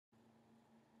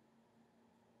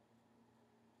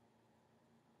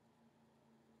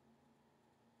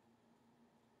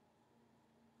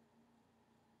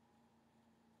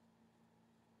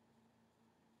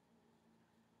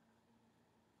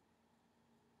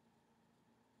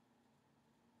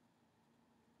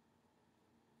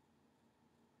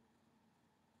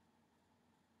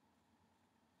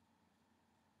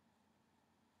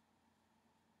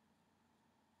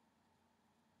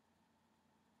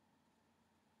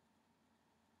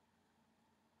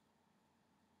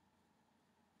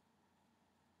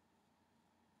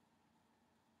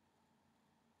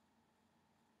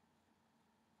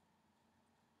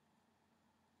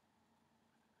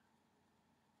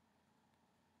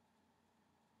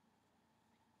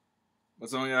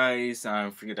What's going on, guys?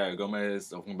 I'm Freaking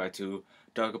Gomez. Welcome back to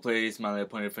Darkcried, my little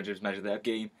Pony Adventures Magic that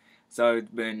game. So it's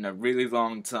been a really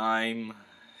long time.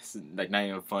 It's like not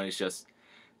even fun. It's just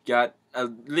got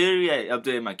literally I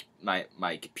updated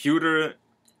my computer,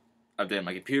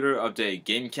 updated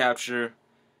game capture.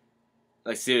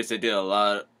 Like seriously, I did a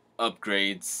lot of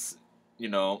upgrades.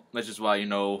 That's just why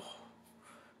And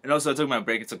also I took my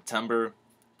break in September,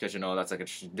 because that's like a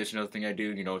traditional thing I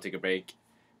do. Take a break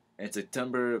in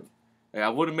September. Like, I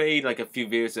would have made like a few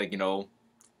videos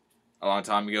a long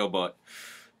time ago, but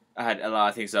I had a lot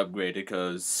of things upgraded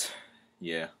because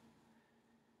yeah.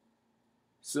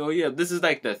 So yeah, this is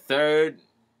like the third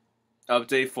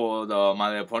update for the My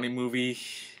Little Pony movie,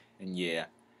 and yeah.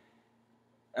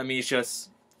 I mean, it's just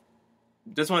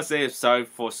want to say sorry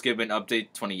for skipping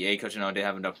update 28 because they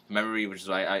have enough memory, which is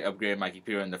why I upgraded my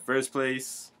computer in the first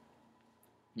place.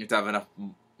 You have to have enough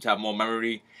to have more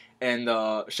memory. And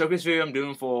the showcase video I'm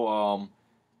doing for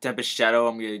Tempest Shadow,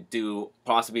 I'm gonna do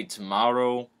possibly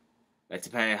tomorrow, like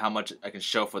depending on how much I can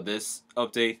show for this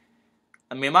update.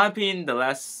 I mean, in my opinion, the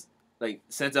last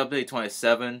since update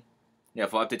 27, yeah,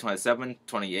 for update 27,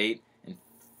 28, and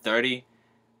 30,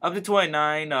 update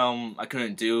 29, I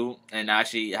couldn't do, and I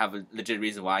actually have a legit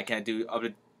reason why I can't do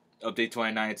update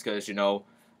 29. It's because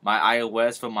my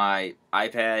iOS for my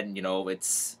iPad,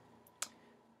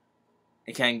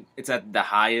 it's at the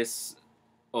highest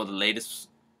or the latest,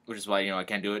 which is why I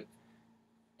can't do it.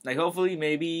 Like hopefully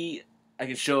maybe I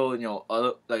can show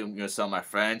other some of my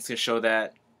friends can show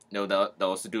that they'll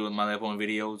also do My Little Pony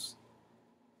videos,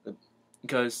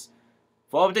 because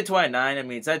for update 29, I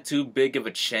mean it's not too big of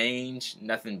a change,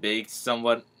 nothing big,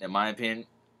 somewhat in my opinion.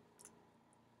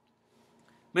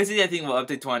 Basically, I think what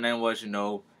update 29 was,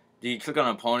 you click on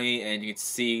a pony and you can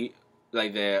see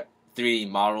like their 3D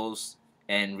models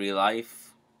in real life.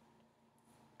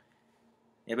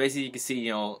 Yeah, basically you can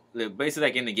see, basically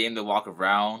like in the game they walk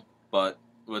around, but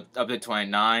with update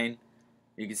 29,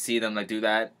 you can see them like do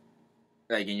that,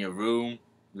 like in your room,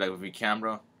 like with your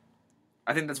camera.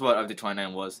 I think that's what update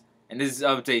 29 was, and this is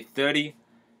update 30,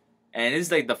 and this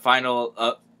is like the final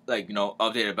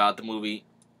update about the movie.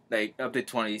 Like update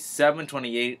 27,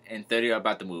 28, and 30 are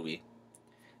about the movie.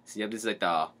 So yeah, this is like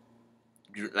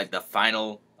the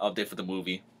final update for the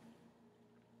movie.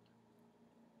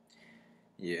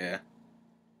 Yeah.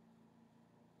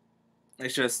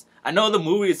 It's just, I know the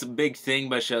movie is a big thing,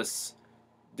 but it's just,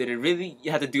 did it really, you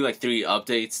have to do like 3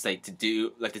 updates,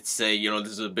 to say,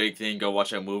 this is a big thing, go watch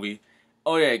that movie.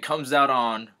 Oh yeah, it comes out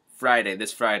on Friday,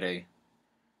 this Friday.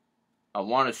 I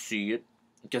want to see it,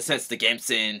 because since the game's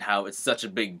saying how it's such a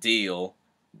big deal,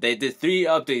 they did 3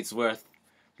 updates worth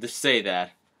to say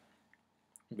that.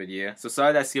 But yeah, so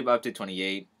sorry that I skipped update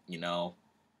 28, But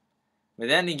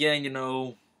then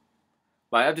again,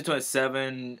 by update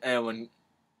 27, and when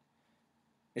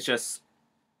it's just,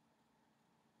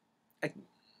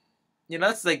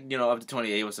 that's up to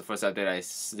 28 was the first update I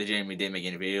legitimately didn't make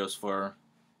any videos for.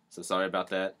 So sorry about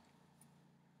that.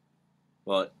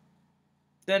 But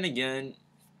then again,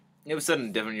 it was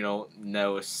something different,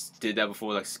 never did that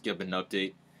before, like skip an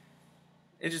update.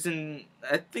 Interesting.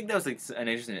 I think that was like an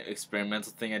interesting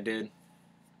experimental thing I did.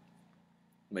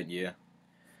 But yeah.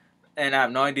 And I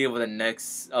have no idea what the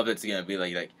next update's gonna be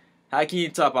like how can you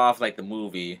top off like the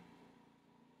movie?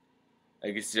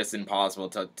 Like it's just impossible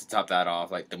to top that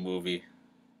off, like the movie.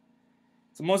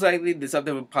 So most likely this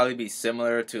update would probably be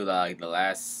similar to like the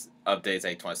last updates,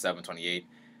 like 27, 28.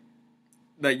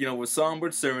 Like, with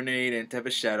Songbird Serenade and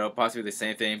Tempest Shadow, possibly the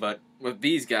same thing, but with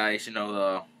these guys,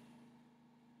 the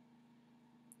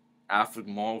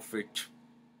anthropomorphic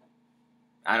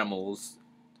animals,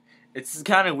 it's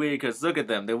kind of weird because look at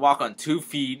them. They walk on 2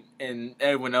 feet and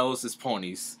everyone else is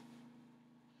ponies.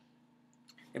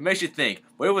 It makes you think,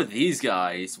 where were these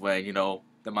guys when,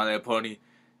 the My Little Pony,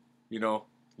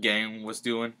 game was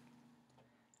doing?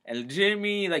 And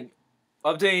legitimately, like,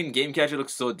 updating Game Catcher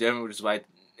looks so different, which is why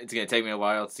it's going to take me a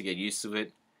while to get used to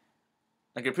it.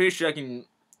 Like, I'm pretty sure I can,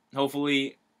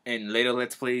 hopefully, in later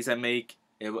Let's Plays I make,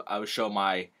 I will show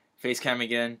my face cam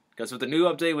again. Because with the new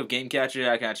update with Game Catcher,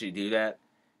 I can actually do that.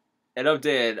 It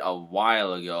updated a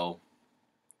while ago.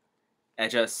 I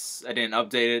didn't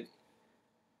update it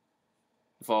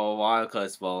for a while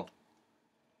because, well,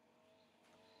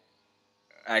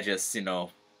 I just, I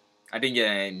didn't get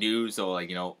any news or, like,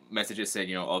 messages said,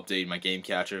 update my game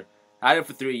catcher. I had it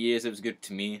for 3 years. It was good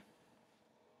to me.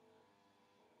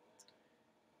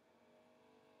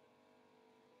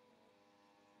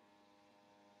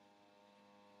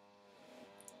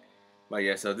 But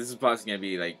yeah, so this is probably going to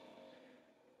be, like,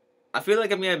 I feel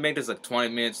like I'm going to make this, like,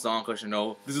 20 minutes long because,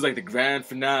 this is, like, the grand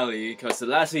finale because the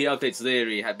last few updates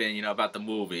literally have been, about the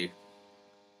movie.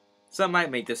 So I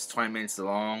might make this 20 minutes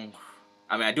long.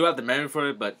 I mean, I do have the memory for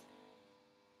it, but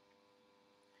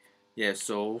yeah,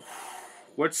 so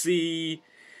let's see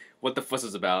what the fuss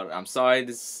is about. I'm sorry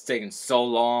this is taking so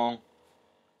long.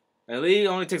 At least it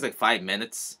only takes like 5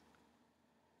 minutes.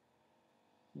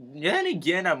 Yeah, and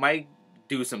again, I might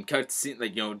do some cutscene,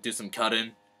 like, you know, do some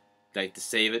cutting, like, to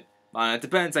save it. It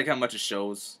depends, like, how much it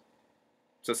shows.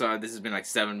 So sorry, this has been like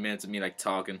 7 minutes of me, like,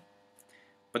 talking.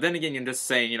 But then again, you're just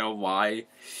saying, you know, why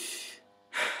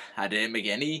I didn't make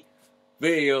any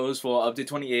videos for up to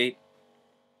 28.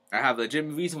 I have a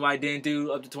legitimate reason why I didn't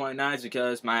do up to 29 is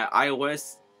because my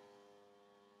iOS,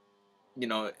 you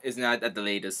know, is not at the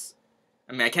latest.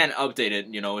 I mean, I can't update it,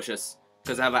 you know, it's just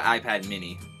because I have an iPad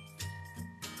mini.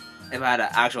 If I had an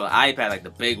actual iPad, like the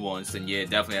big ones, then yeah,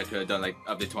 definitely I could have done like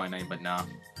up to 29, but nah.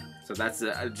 So that's a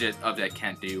legit update I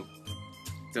can't do.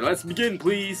 So let's begin,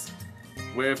 please,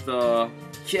 with the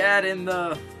cat and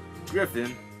the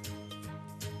griffin.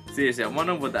 Seriously, I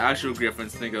wonder what the actual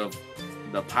griffins think of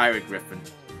the pirate griffin.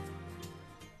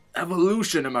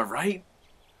 Evolution, am I right?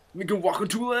 We can walk on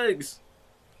 2 legs.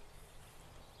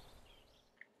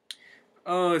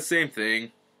 Oh, same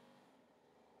thing.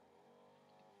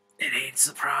 It ain't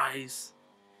surprise.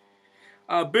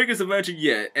 Our biggest adventure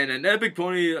yet, and an epic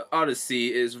pony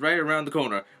odyssey is right around the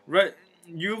corner. Right,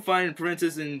 you'll find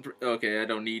princess in. Okay, I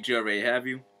don't need you already, have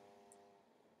you?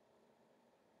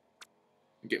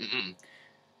 Okay.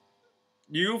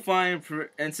 You'll find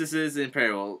princesses in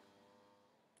peril.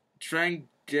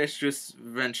 Transgressious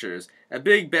ventures. A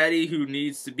big baddie who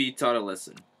needs to be taught a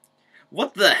lesson.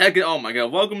 What the heck? Oh my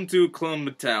god, welcome to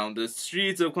Clumtown. The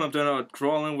streets of Clumtown are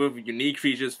crawling with unique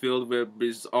creatures filled with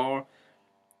bizarre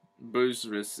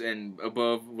boisterous and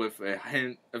above with a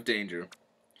hint of danger.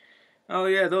 Oh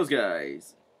yeah, those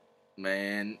guys.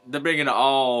 Man, they're bringing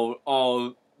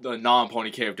all the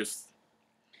non-pony characters.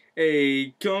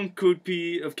 A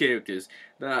concopy of characters.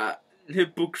 The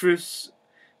Hippogriff's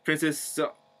Princess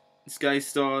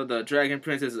Skystar, the Dragon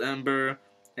Princess Ember,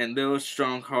 and Little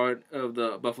Strongheart of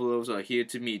the Buffaloes are here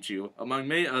to meet you. Among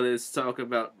many others, talk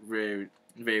about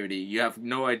rarity. You have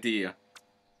no idea.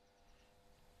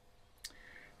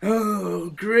 Oh,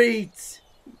 great!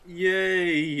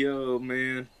 Yay! Oh,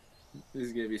 man. This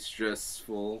is gonna be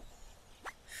stressful.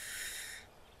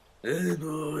 Oh,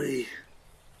 boy.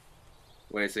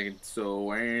 Wait a second. So,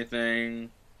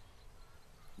 anything?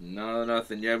 No,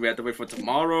 nothing yet. We have to wait for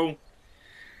tomorrow.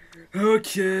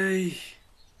 Okay.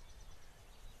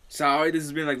 Sorry, this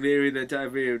has been like literally the entire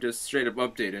video just straight up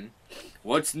updating.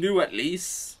 What's new at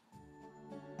least?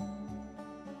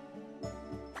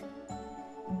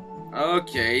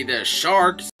 Okay, there's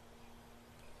sharks.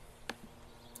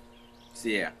 So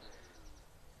yeah.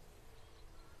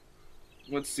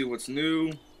 Let's see what's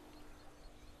new.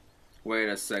 Wait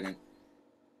a second.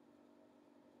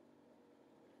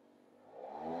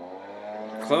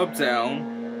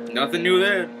 Clubtown. Nothing new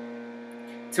there.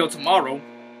 Till tomorrow.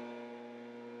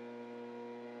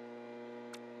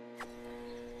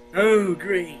 Oh,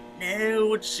 great. Now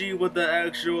let's see what the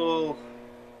actual...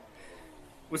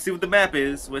 Let's see what the map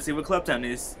is. Let's see what Clubtown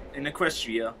is in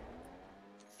Equestria.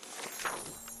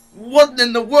 What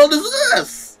in the world is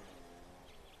this?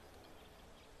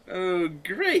 Oh,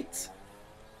 great.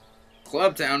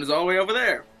 Clubtown is all the way over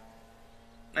there.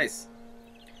 Nice.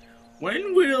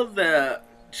 When will the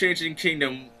Changing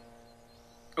Kingdom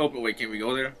open? Wait, can we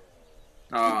go there?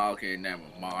 Oh, okay, never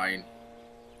mind.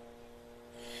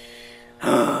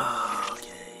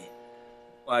 Okay.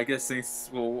 Well, I guess thanks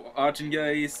for watching,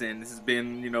 guys, and this has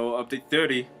been, you know, update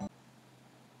 30.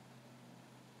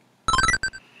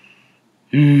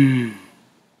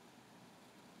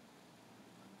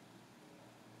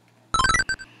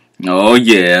 Oh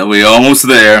yeah, we're almost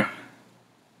there.